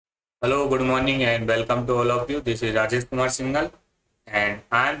Hello, good morning, and welcome to all of you. This is Rajesh Kumar Singhal, and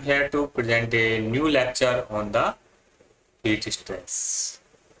I am here to present a new lecture on the heat stress.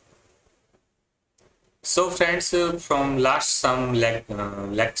 So, friends, from last some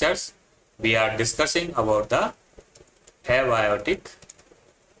lectures, we are discussing about the abiotic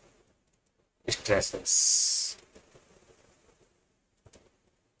stresses.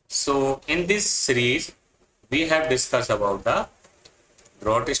 So, in this series, we have discussed about the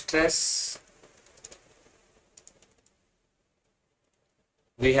drought stress.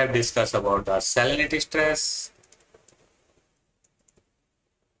 We have discussed about the salinity stress.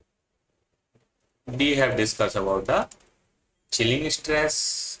 We have discussed about the chilling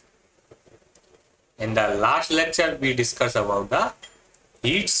stress. In the last lecture, we discussed about the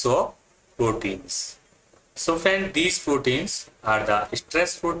heats of proteins. So friend, these proteins are the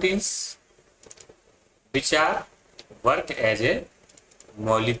stress proteins which are work as a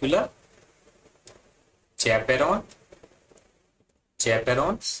molecular chaperones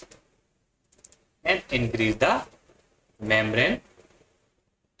and increase the membrane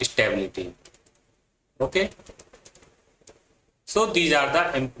stability. Okay. So this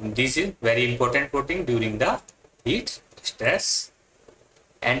is very important protein during the heat stress.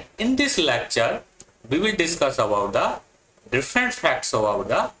 And in this lecture, we will discuss about the different facts about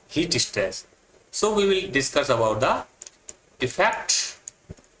the heat stress. So we will discuss about the effect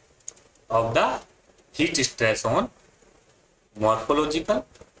of the heat stress on morphological,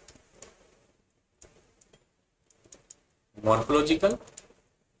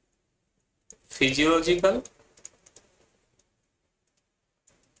 physiological,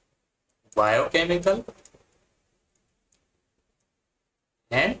 biochemical,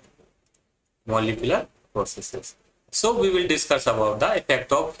 and molecular processes. So we will discuss about the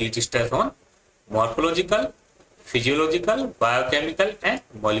effect of heat stress on morphological, physiological, biochemical, and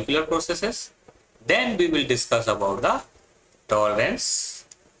molecular processes. Then we will discuss about the tolerance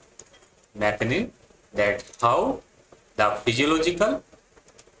mechanism, that how the physiological,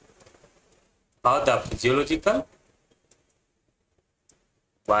 biochemical,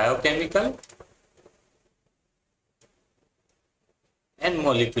 and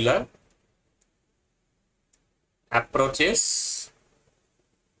molecular approaches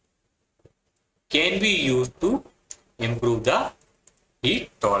can be used to improve the heat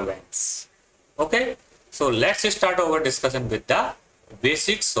tolerance. Okay, so let's start our discussion with the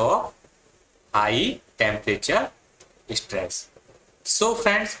basics of high temperature stress. So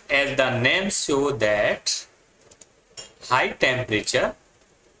friends, as the name show that high temperature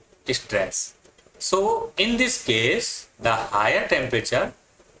stress. So in this case, the higher temperature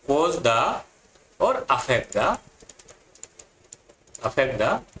cause the or affect the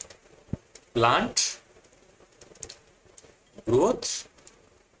plant growth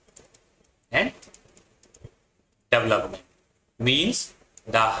and development. Means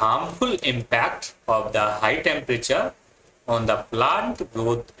the harmful impact of the high temperature on the plant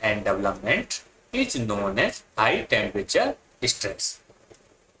growth and development is known as high temperature stress.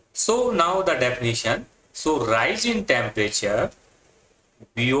 So now the definition. So rise in temperature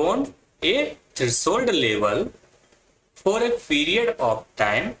beyond a threshold level for a period of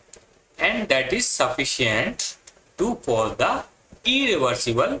time, and that is sufficient to cause the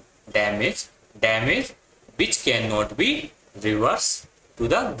irreversible damage which cannot be reversed to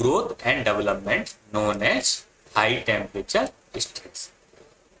the growth and development, known as high temperature stress.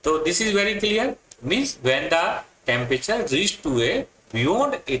 So this is very clear. Means when the temperature reaches to a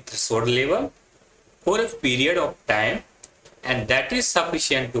beyond a threshold level for a period of time, and that is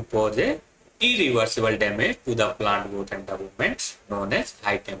sufficient to cause a irreversible damage to the plant growth and development, known as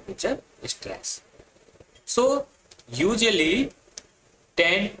high temperature stress. So usually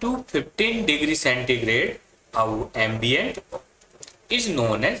 10 to 15 degree centigrade of ambient is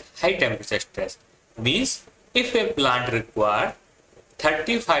known as high temperature stress. Means if a plant requires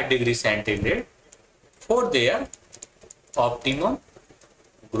 35 degree centigrade for their optimum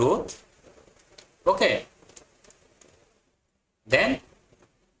growth, okay, then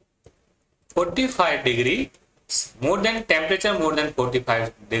 45 degree more than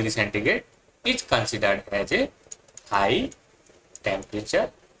 45 degree centigrade is considered as a high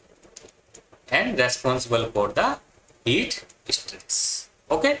temperature and responsible for the heat stress.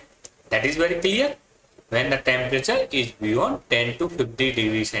 Okay, that is very clear. When the temperature is beyond 10 to 50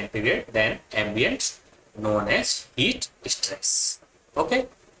 degree centigrade, then ambient, known as heat stress. Okay,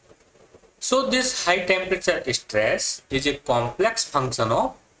 so this high temperature stress is a complex function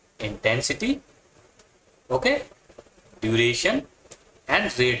of intensity, okay, duration,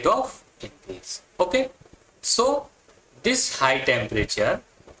 and rate of increase. Okay, so this high temperature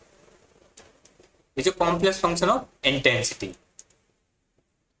is a complex function of intensity.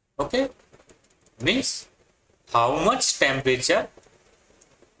 Okay, means how much temperature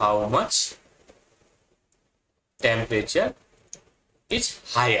is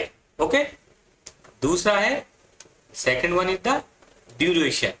higher. Okay, दूसरा है second one is the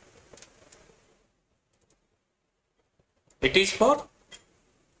duration. It is for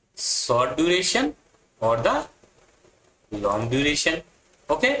short duration or the long duration.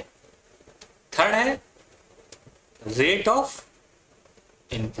 Okay, third है rate of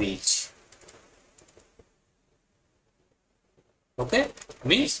increase. Okay,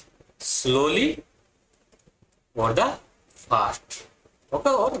 means slowly or the fast. Okay,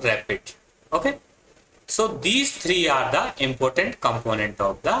 or rapid. Okay, so these three are the important component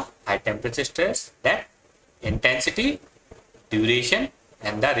of the high temperature stress, that intensity, duration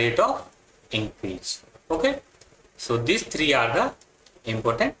and the rate of increase. Okay, so these three are the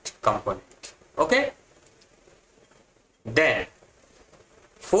important component. Okay, then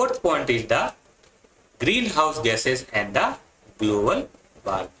fourth point is the greenhouse gases and the global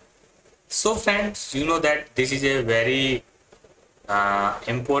warming. So friends, you know that this is a very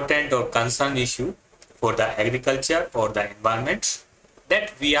important or concern issue for the agriculture or the environment,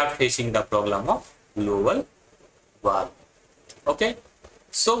 that we are facing the problem of global warming. Okay,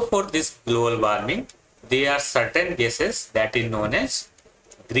 so for this global warming, there are certain gases that is known as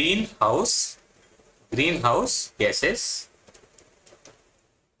greenhouse gases.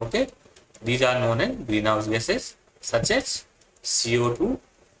 Okay, these are known as greenhouse gases such as CO2,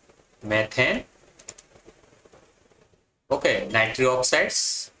 methane, okay, nitric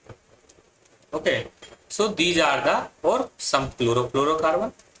oxides. Okay, so these are the, or some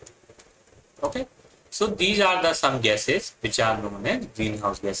chlorofluorocarbon. Okay, so these are the some gases which are known as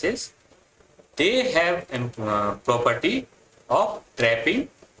greenhouse gases. They have property of trapping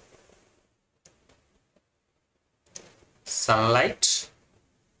sunlight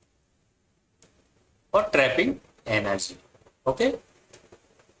or trapping energy. Okay,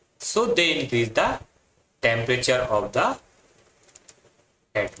 so they increase the temperature of the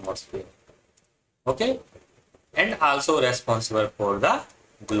atmosphere. Okay, and also responsible for the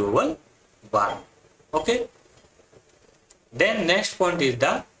global warming. Okay, then next point is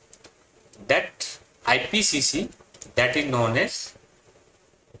the that IPCC, that is known as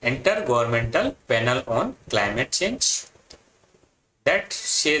Intergovernmental Panel on Climate Change, that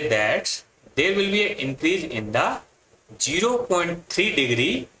says that there will be an increase in the 0.3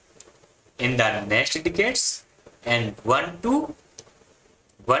 degree in the next decades and 1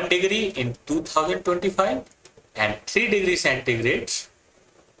 degree in 2025 and 3 degrees centigrade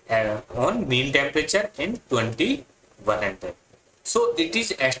on mean temperature in 2100. So it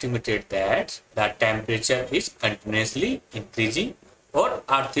is estimated that the temperature is continuously increasing or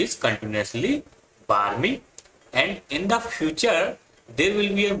Earth is continuously warming, and in the future there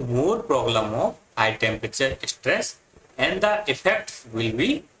will be a more problem of high temperature stress and the effects will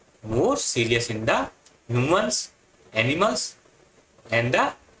be more serious in the humans, animals and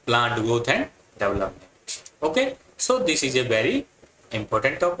the plant growth and development. Okay, so this is a very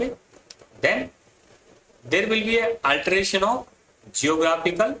important topic. Then there will be an alteration of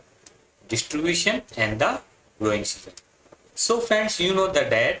geographical distribution and the growing season. So friends, you know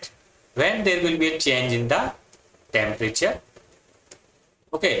that when there will be a change in the temperature,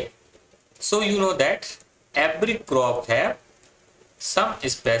 okay, so you know that every crop have some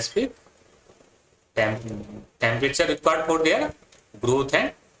specific temperature required for their growth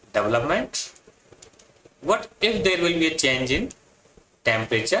and development. What if there will be a change in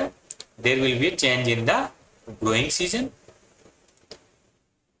temperature? There will be a change in the growing season.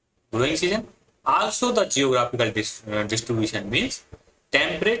 Also the geographical distribution means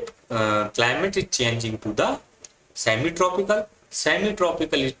temperate climate is changing to the semi-tropical,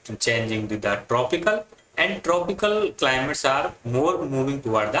 semi-tropical is changing to the tropical, and tropical climates are more moving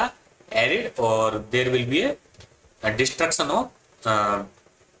toward the arid, or there will be a destruction of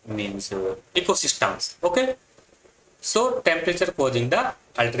ecosystems. Okay, so temperature causing the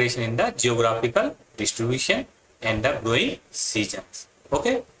alteration in the geographical distribution and the growing seasons.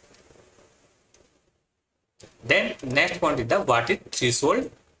 Okay, then next point is the what is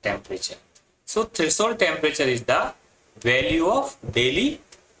threshold temperature. So threshold temperature is the value of daily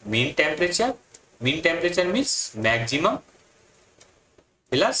mean temperature. Mean temperature means maximum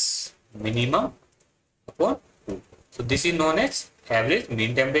plus minimum upon 2. So this is known as average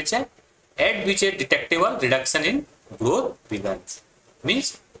mean temperature, at which a detectable reduction in growth begins.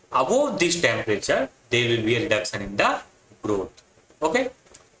 Means above this temperature there will be a reduction in the growth. Okay,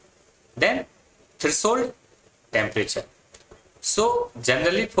 then threshold temperature. So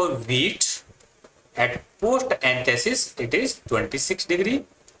generally for wheat At post anthesis it is 26 degree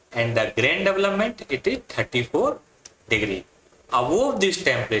and the grain development it is 34 degree. Above this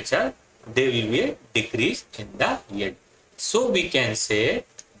temperature there will be a decrease in the yield. So we can say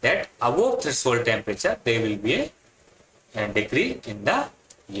that above threshold temperature there will be a decrease in the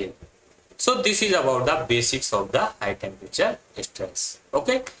yield. So this is about the basics of the high temperature stress.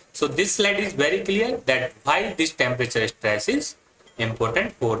 Okay, so this slide is very clear that why this temperature stress is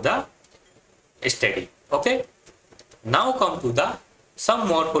important for the study. Okay, now come to the some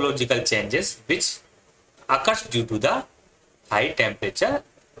morphological changes which occurs due to the high temperature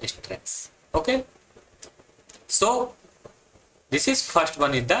stress. Okay, so this is first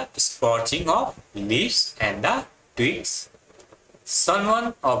one is the scorching of leaves and the twigs.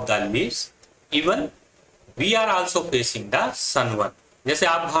 Sunburn of the leaves. Even we are also facing the sunburn. जैसे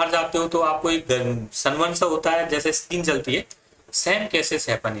आप बाहर जाते हो तो आपको एक sunburn सा होता है, जैसे स्किन जलती है. Same cases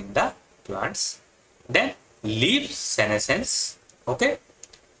happen in the plants. Then leaf senescence. Okay.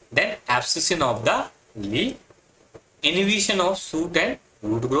 Then abscission of the leaf. Inhibition of shoot and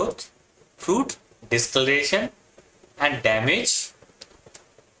root growth. Fruit discoloration and damage.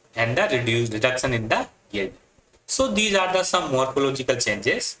 And the reduction in the yield. So these are the some morphological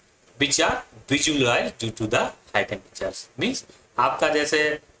changes which are visualized due to the high temperatures. Means आपका जैसे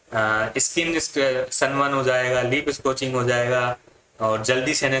skin sunburn हो जाएगा, leaf scorching हो जाएगा और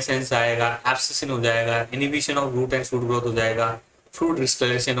जल्दी senescence आएगा, abscission हो जाएगा, inhibition of root and shoot growth हो जाएगा, फ्रूट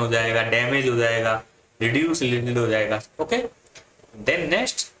डिस्कलरेशन हो जाएगा, डैमेज हो जाएगा, रिड्यूस यील्ड हो जाएगा. Okay, then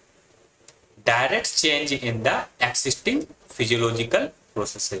next direct change in the existing physiological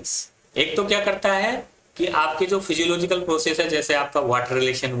processes. एक तो क्या करता है कि आपके जो फिजियोलॉजिकल प्रोसेस है, जैसे आपका वाटर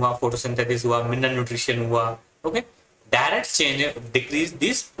रिलेशन हुआ, फोटोसिंथेसिस हुआ, मिनरल न्यूट्रिशन हुआ, okay, direct change decrease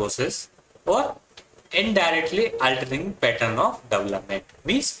this process और indirectly altering pattern of development.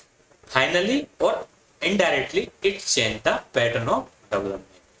 Means finally और indirectly it change the pattern of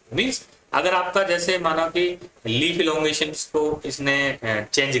development. Means अगर आपका जैसे माना कि लीफ इलोंगेशन को इसने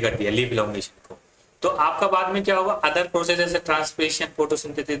चेंज कर दिया, लीफ इलोंगेशन को, तो आपका बाद में क्या होगा, अदर प्रोसेस जैसे transpiration,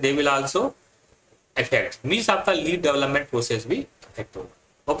 photosynthesis, they will also effect. Means आपका लीफ डेवलपमेंट प्रोसेस भी इफेक्ट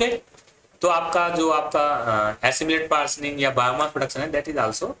होगा. ओके, तो आपका जो आपका एसिमिलेट पार्सनिंग या बायोमास प्रोडक्शन है, that is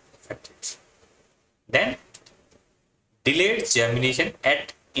also affected. Then delayed germination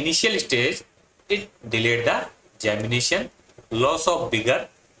at initial stage, it delayed the germination, loss of vigour,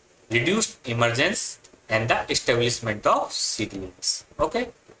 reduced emergence and the establishment of seedlings. Okay,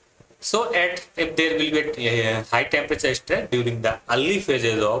 so if there will be a high temperature stress during the early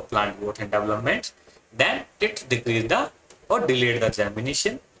phases of plant growth and development, then it decrease the or delayed the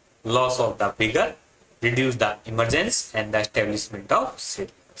germination, loss of the vigor, reduce the emergence and the establishment of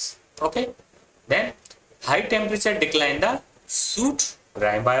seedlings. Okay, then high temperature decline the shoot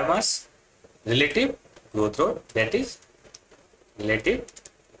dry biomass, relative growth rate, that is relative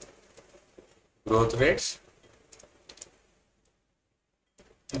growth rates,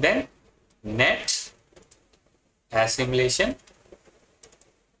 then net assimilation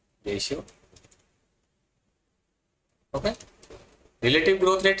ratio. Okay, relative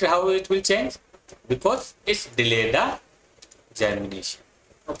growth rate, how it will change, because it's delay the germination.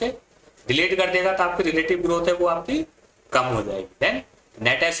 Okay, delayed कर देगा तो आपकी relative growth है वो आपकी कम हो जाएगी. Then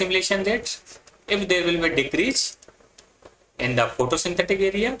net assimilation rate, if there will be decrease in the photosynthetic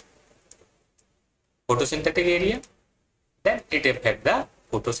area, then it affect the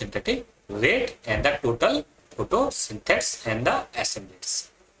photosynthetic rate and the total photosynthesis and the assimilates.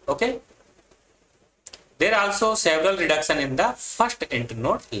 Okay, there are also several reduction in the first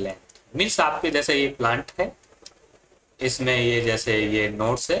internode length. Means आपके जैसे ये plant है, इसमें ये जैसे ये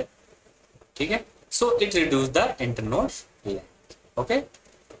nodes है, ठीक है, so it reduce the internode length. Okay,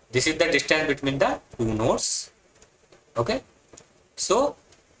 this is the distance between the two nodes. Okay, so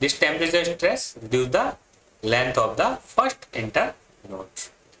this temperature stress reduce the length of the first internode.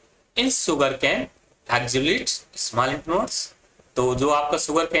 In sugarcane exhibits small internodes. तो जो आपका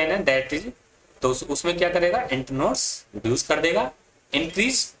sugar cane है that is, तो उसमें क्या करेगा, internodes reduce कर देगा,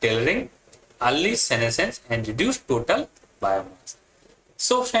 increase tailoring, early senescence and reduce total biomass.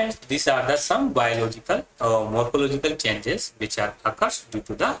 So friends, these are the some biological or morphological changes which are occurs due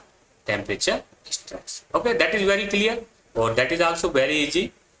to the temperature stress. Okay, that is very clear और that is also very easy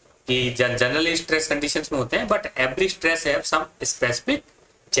कि generally stress conditions में होते हैं, but every stress have some specific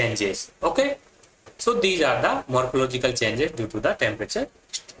changes. Okay, so these are the morphological changes due to the temperature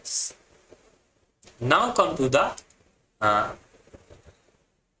stress. Now come to the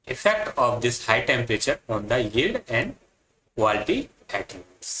effect of this high temperature on the yield and quality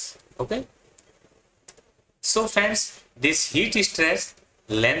attributes. Okay, so friends, this heat stress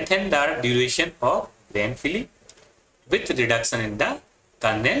lengthen the duration of grain filling with reduction in the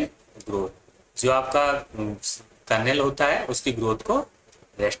kernel growth. जो आपका kernel होता है उसकी growth को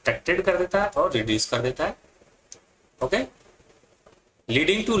restricted कर देता है और रिड्यूस कर देता है. Okay,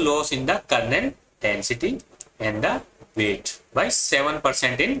 leading to loss in the kernel density and the weight by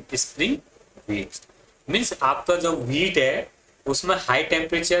 7% in spring wheat. Means आपका जो व्हीट है उसमें हाई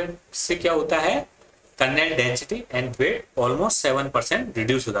टेम्परेचर से क्या होता है, kernel density and wait almost 7%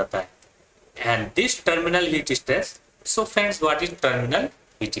 reduce हो जाता है. And this terminal heat stress. So friends, what is terminal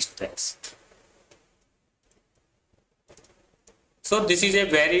heat stress? So this is a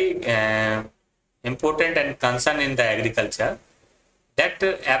very important and concern in the agriculture, that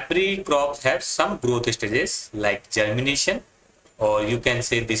every crop has some growth stages like germination, or you can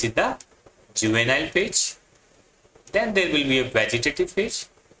say this is the juvenile phase. Then there will be a vegetative phase.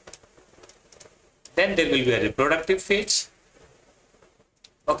 Then there will be a reproductive phase.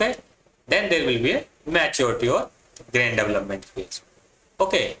 Okay. Then there will be a maturity or grain development phase.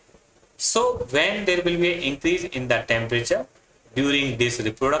 Okay. So when there will be an increase in the temperature during this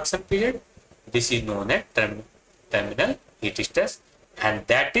reproduction period, this is known as terminal heat stress, and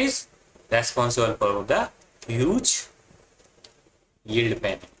that is responsible for the huge yield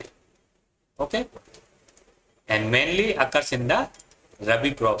payment. Okay, and mainly occurs in the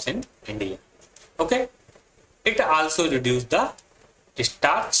rabi crops in India. Okay, it also reduces the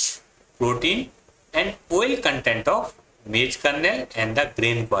starch, protein and oil content of maize kernel and the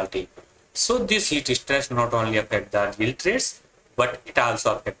grain quality. So this heat stress not only affect the yield traits, but it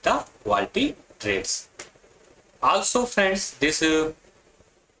also affect the quality traits. Also friends, this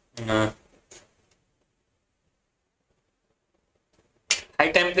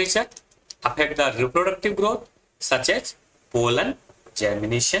high temperature affect the reproductive growth such as pollen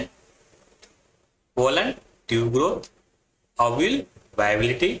germination, pollen tube growth, ovule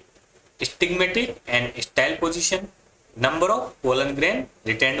viability, stigmatic and style position, number of pollen grain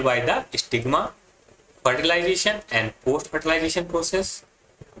retained by the stigma, fertilization and post-fertilization process,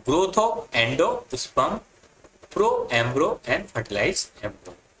 growth of endosperm, pro-embryo and fertilized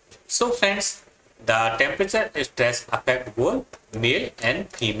embryo. So friends, the temperature stress affect both male and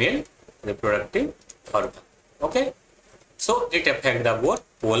female reproductive organ. Okay, so it affect the both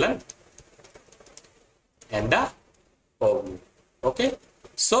pollen and the ovule. Okay,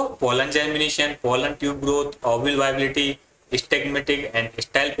 so pollen germination, pollen tube growth, ovule viability, stigmatic and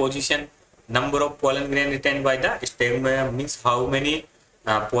style position, number of pollen grain retained by the stigma means how many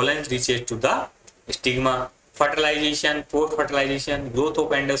pollen reaches to the stigma, fertilization, post-fertilization, growth of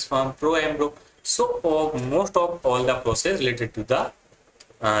endosperm, pro-embryo. So most of all the process related to the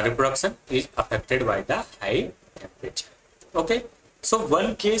reproduction is affected by the high temperature. Okay, so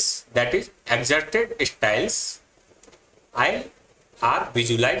one case, that is exerted styles are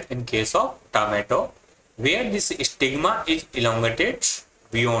visualized in case of tomato, where this stigma is elongated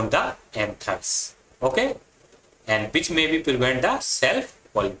beyond the anthers. Okay, and which may be prevent the self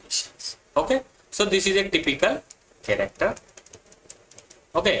pollinations. Okay, so this is a typical character.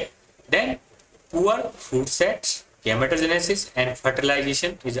 Okay, then poor fruit set, gametogenesis and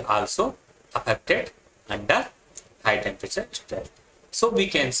fertilization is also affected under high temperature stress. So we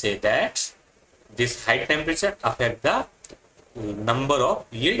can say that this high temperature affect the number of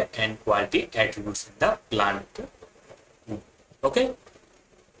yield and quality attributes in the plant. Okay,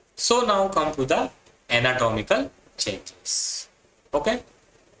 so now come to the anatomical changes. Okay,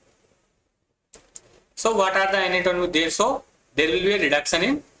 so what are the anatomy there? So there will be a reduction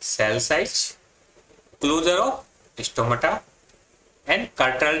in cell size, closure of stomata and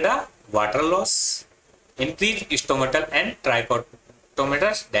curtail the water loss, increase stomatal and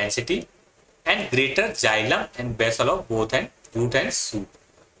trichotomatous density and greater xylem and basal of both and root and shoot.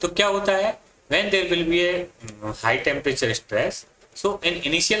 तो क्या होता है, when there will be a high temperature stress, so in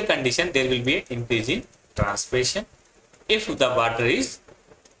initial condition there will be an increase in transpiration if the water is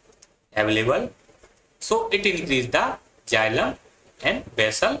available, so it increase the xylem and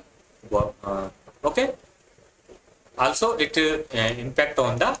basal. Okay, also it impact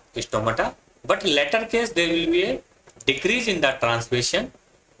on the stomata, but later case there will be a decrease in the transpiration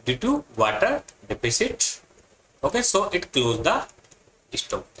due to water deficit. Okay, so it close the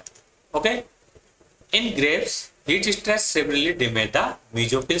stomata. Okay, in grapes, heat stress severely damage the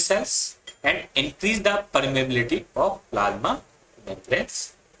mesophyll cells and increase the permeability of plasma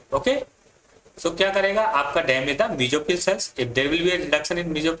membranes. Okay, so क्या करेगा आपका damage the mesophyll cells. If there will be a reduction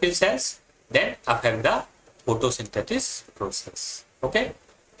in mesophyll cells, then affect the photosynthesis process. Okay,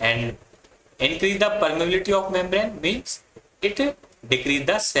 and increase the permeability of membrane means it decrease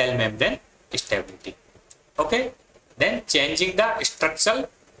the cell membrane stability. Okay, then changing the structural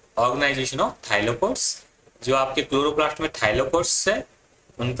organisation of थाइलोकोड्स, जो आपके chloroplast में थाइलोकोड्स है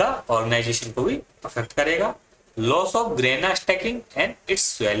उनका organisation को भी affect करेगा. Loss of grana stacking and it's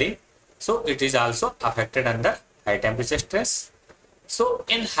swelling, so it is also affected under high temperature stress. So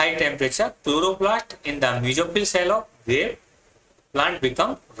in high temperature, chloroplast in the mesophyll cell of grape plant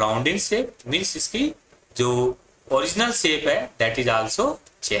become round in shape, means इसकी जो original shape है that is also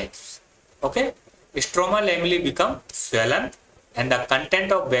changed. Okay, stroma lamella become swollen and the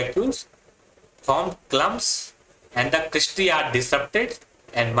content of vacuoles form clumps and the cristae are disrupted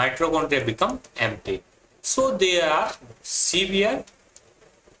and mitochondria become empty. So there are severe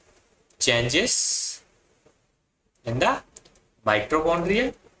changes in the mitochondria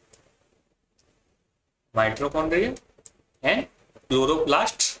and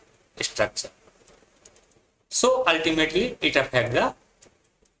chloroplast structure. So ultimately it affects the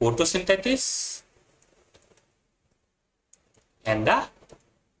photosynthesis and the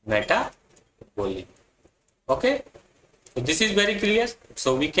metabolism. Okay, so this is very clear.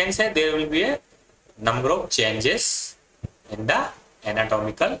 So we can say there will be a number of changes in the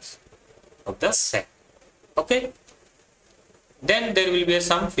anatomical of the cell. Okay, then there will be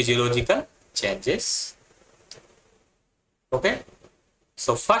some physiological changes. Okay,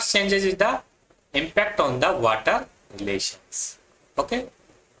 so first changes is the impact on the water relations. Okay,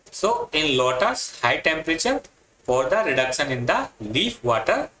 so in lotus, high temperature for the reduction in the leaf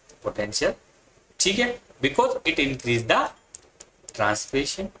water potential, ठीक है, because it increase the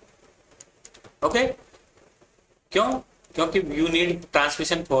transpiration. Okay, क्यों? क्योंकि you need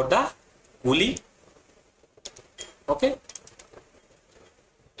transpiration for the cooling. Okay,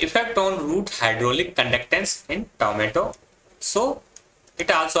 effect on root hydraulic conductance in tomato, so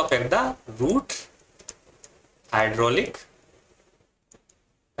it also affect the root hydraulic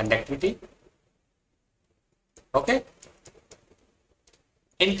conductivity. Okay,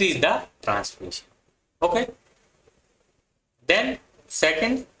 increase the transpiration. Okay, then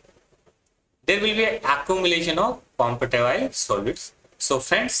second, there will be accumulation of compatible solids. So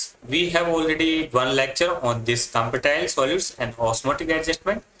friends, we have already one lecture on this compatible solids and osmotic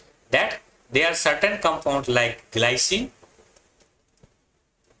adjustment, that there are certain compounds like glycine,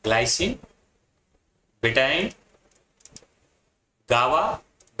 betaine, GABA,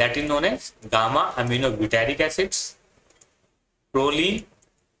 that is known as gamma aminobutyric acids, proline.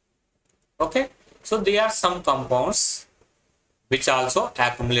 Okay, so there are some compounds which also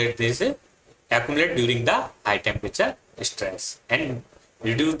accumulate during the high temperature stress and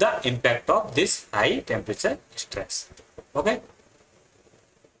reduce the impact of this high temperature stress. Okay,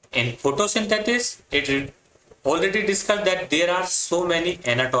 in photosynthesis, it already discussed that there are so many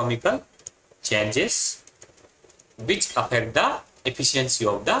anatomical changes which affect the efficiency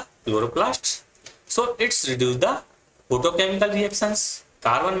of the chloroplast. So it's reduce the photochemical reactions,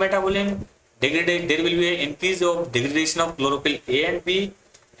 carbon metabolism, there will be an increase of degradation of chlorophyll A and B,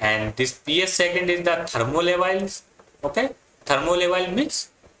 and this PS second is the thermolevels. Okay, thermolevel means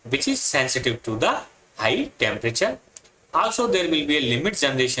which is sensitive to the high temperature. Also there will be a limit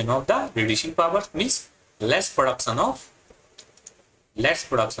generation of the reducing power, means less production of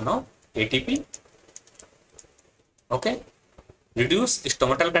ATP. Okay, reduce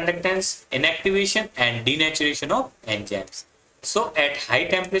stomatal conductance, inactivation and denaturation of enzymes. So at high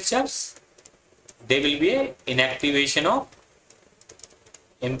temperatures there will be a inactivation of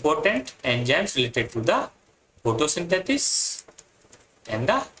important enzymes related to the photosynthesis and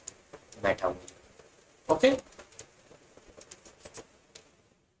the metabolism. Okay,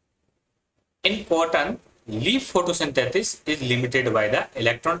 in cotton, leaf photosynthesis is limited by the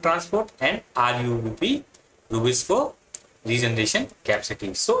electron transport and RUBP, Rubisco regeneration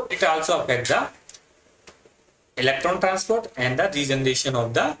capacity. So it also affects the electron transport and the regeneration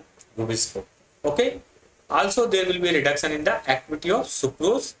of the Rubisco. Okay, also there will be a reduction in the activity of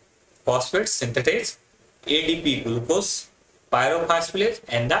sucrose, phosphate synthetase, ADP glucose, pyrophosphorylase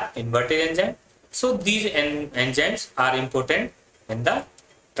and the invertase enzyme. So these enzymes are important in the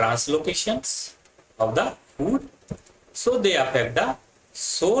translocations of the food. So they affect the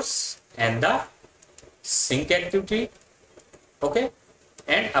source and the sink activity. Okay,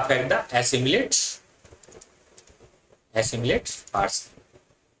 and affect the assimilate parts.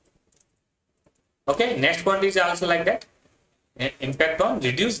 Okay, next point is also like that, impact on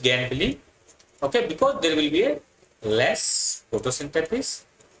reduced gain filling. Okay, because there will be a less photosynthesis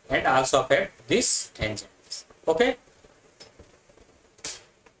and also affect these enzymes. Okay,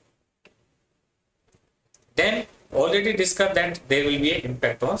 then already discussed that there will be an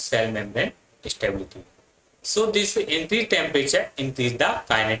impact on cell membrane stability. So this increased temperature increase the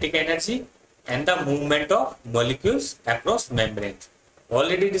kinetic energy and the movement of molecules across membranes.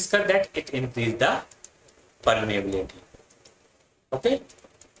 Already discussed that it increases the permeability. Okay.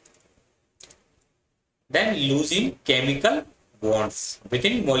 Then losing chemical bonds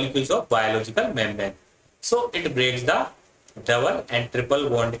within molecules of biological membrane. So it breaks the double and triple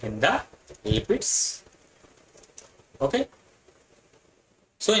bond in the lipids. Okay.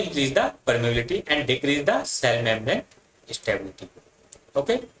 So increase the permeability and decrease the cell membrane stability.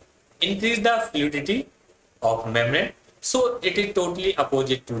 Okay. Increase the fluidity of membrane. So it is totally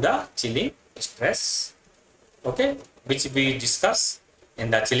opposite to the chilling stress. Okay. Which we discuss in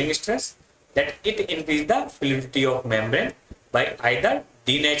the chilling stress, that it increase the fluidity of membrane by either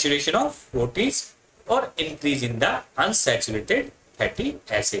denaturation of proteins or increase in the unsaturated fatty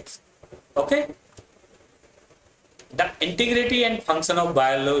acids. Okay. The integrity and function of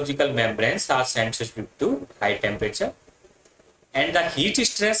biological membranes are sensitive to high temperature, and the heat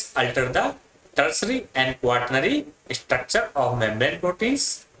stress alter the tertiary and quaternary structure of membrane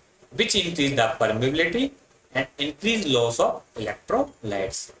proteins, which increase the permeability and increase loss of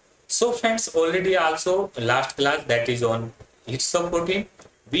electrolytes. So friends, already also last class, that is on heats of protein,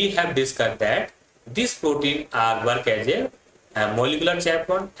 we have discussed that this protein are work as a molecular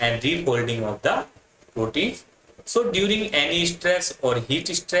chaperone and refolding of the proteins. So during any stress or heat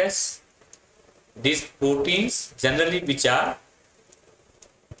stress, these proteins generally which are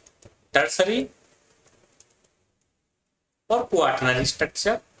tertiary or quaternary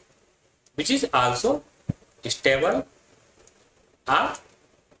structure, which is also stable, are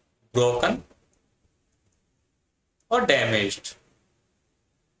broken or damaged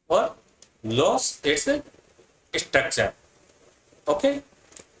or lost its structure. Okay.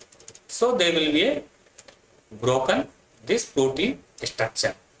 So there will be a broken this protein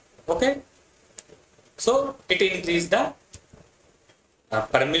structure. Okay. So it increase the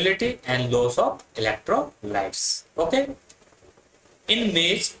permeability and loss of electrolytes. Okay. In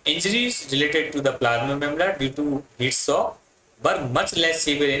maize, injuries related to the plasma membrane due to heat shock were much less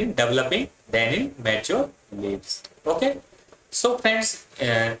severe in developing than in mature leaves. Okay. So friends,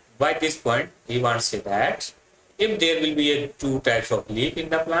 by this point, we want to say that if there will be two types of leaf in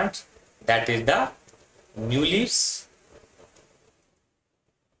the plant, that is the new leaves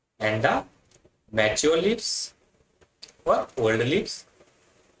and the mature leaves or old leaves.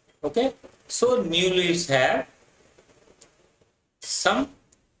 Okay. So new leaves have some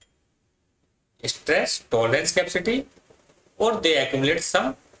stress tolerance capacity, or they accumulate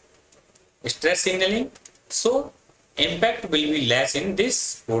some stress signaling. So impact will be less in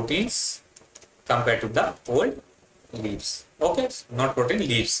these proteins compared to the old leaves. Okay, not protein,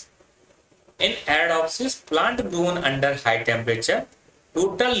 leaves. In Arabidopsis, plant grown under high temperature,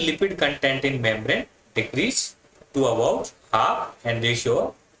 total lipid content in membrane decrease to about half, and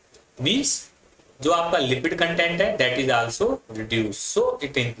ratio means जो आपका lipid content है that is also reduced, so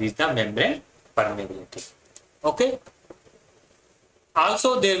it increase the membrane permeability. Okay.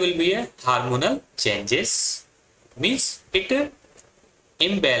 Also there will be a hormonal changes, means it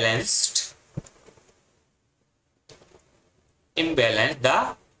imbalanced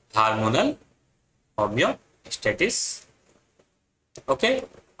the hormonal homeostasis. Okay.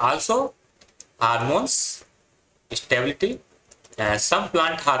 Also hormones stability, some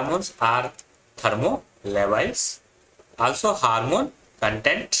plant hormones are thermolabile, also hormone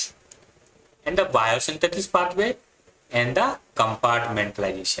content and the biosynthesis pathway and the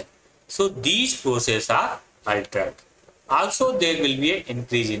compartmentalization. So these processes are altered. Also there will be an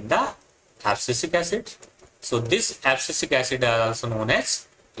increase in the abscisic acid. So this abscisic acid is also known as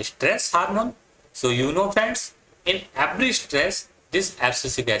stress hormone. So you know friends, in every stress this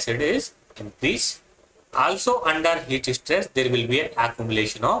abscisic acid is increased. Also under heat stress there will be an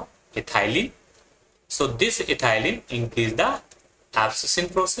accumulation of ethylene. So this ethylene increase the abscissing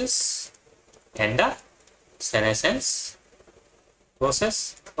process and the senescence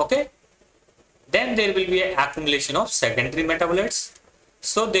process. Okay. Then there will be an accumulation of secondary metabolites.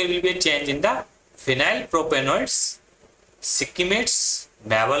 So there will be a change in the phenylpropanoids, cyclamates,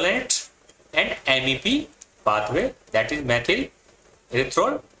 malonate and MEP pathway, that is methyl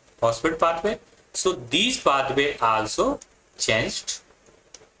erythroid phosphate pathway. So these pathway also changed.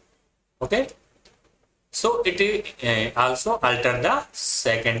 Okay. So it also alter the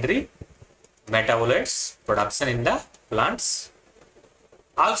secondary metabolites production in the plants.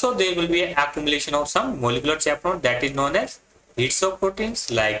 Also there will be an accumulation of some molecular chaperone, that is known as heat shock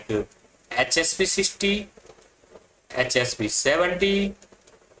proteins like HSP60, HSP70,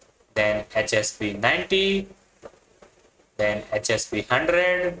 then HSP90, then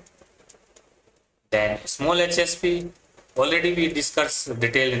HSP100, then small HSP. Already we discussed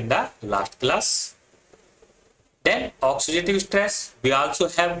detail in the last class. Then oxidative stress, we also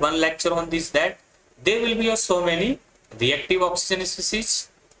have one lecture on this, that there will be so many reactive oxygen species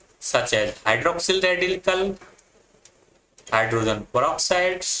such as hydroxyl radical, hydrogen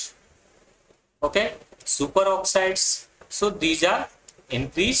peroxides, okay, superoxides. So these are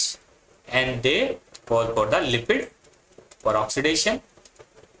increased and they cause for the lipid peroxidation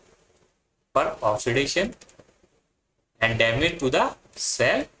and damage to the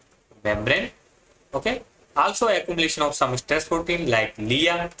cell membrane. Okay, also accumulation of some stress protein like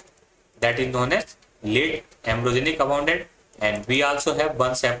LIA, that is known as late embryogenic abundant, and we also have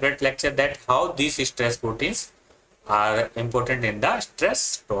one separate lecture that how these stress proteins are important in the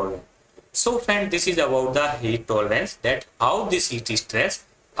stress tolerance. So friend, this is about the heat tolerance, that how this heat stress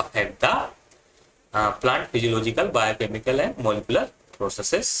affect the plant physiological, biochemical and molecular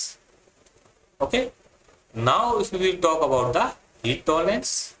processes. Okay, now if we will talk about the heat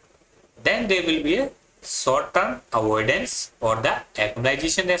tolerance, then there will be a short-term avoidance or the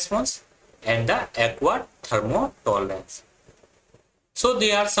aquinization response and the aqueous thermotolerance. So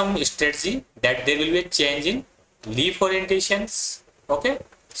there are some strategy that there will be a change in leaf orientations. Okay,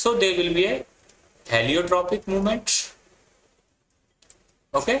 so there will be a heliotropic movement.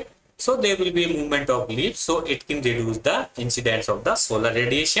 Okay, so there will be a movement of leaves, so it can reduce the incidence of the solar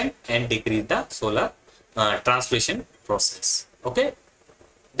radiation and decrease the solar transpiration process. Okay,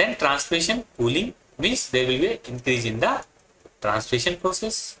 then transpiration cooling means there will be an increase in the transpiration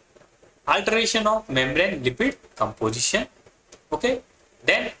process. Alteration of membrane lipid composition. Okay,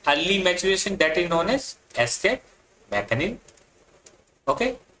 then early maturation, that is known as escape mechanism.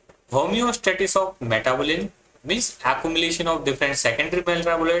 Okay, homeostasis of metabolism means accumulation of different secondary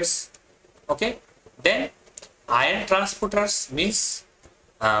metabolites. Okay, then ion transporters means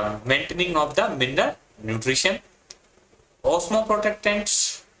maintaining of the mineral nutrition.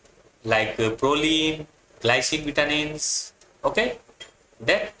 Osmoprotectants like proline, glycine vitamins. Okay,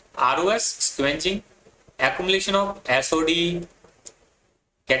 that ROS scavenging, accumulation of SOD,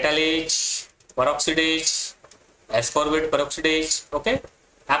 catalase, peroxidase, ascorbate peroxidase. Okay,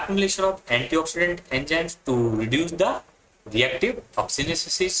 accumulation of antioxidant enzymes to reduce the reactive oxygen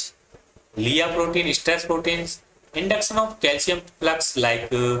species. LIA protein, stress proteins, induction of calcium flux like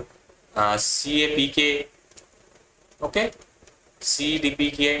CAPK, okay,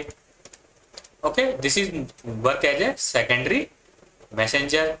 CDPK. Okay, this is work as a secondary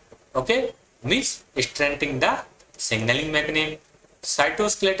messenger. Okay, means strengthening the signaling mechanism.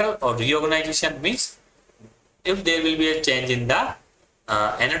 Cytoskeletal or reorganization means if there will be a change in the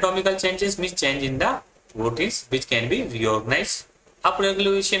anatomical changes, means change in the proteins which can be reorganized.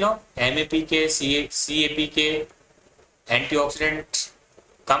 Upregulation of MAPK, CAPK, antioxidant,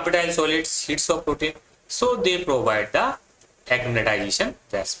 compatible solids, heats of protein. So they provide the acclimatization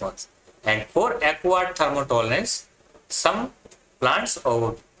response. And for aqueous thermotolerance, some plants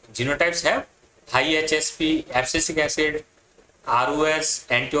or genotypes have high HSP, abscisic acid, ROS,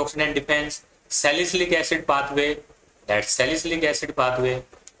 antioxidant defense, salicylic acid pathway, that's salicylic acid pathway.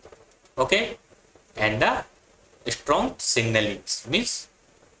 Okay, and the strong signaling means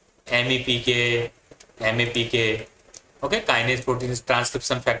MEPK, MAPK, okay, kinase proteins,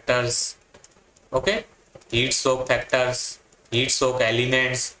 transcription factors, okay, heat soak factors, heat soak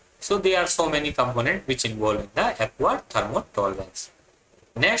elements. So there are so many components which involve in the aqueous thermotolerance.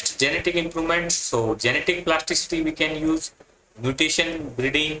 Next, genetic improvements. So genetic plasticity we can use, mutation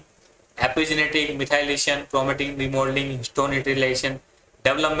breeding, epigenetic methylation, chromatin remodeling, histone utilization,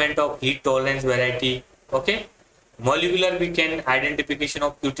 development of heat tolerance variety. Okay, molecular we can identification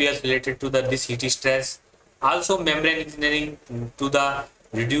of QTS related to the this heat stress. Also membrane engineering to the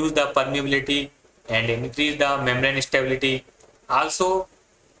reduce the permeability and increase the membrane stability. Also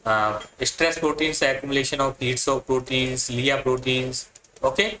stress proteins, accumulation of heat soak proteins, LIA proteins.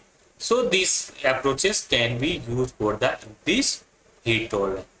 Okay, so these approaches can be used for the increased heat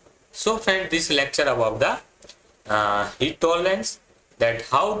tolerance. So friend, this lecture about the heat tolerance, that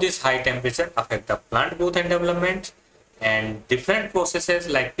how this high temperature affect the plant growth and development and different processes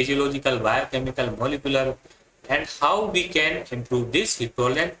like physiological, biochemical, molecular, and how we can improve this heat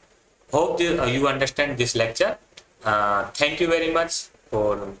tolerance. Hope you understand this lecture. Thank you very much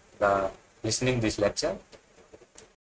for listening this lecture.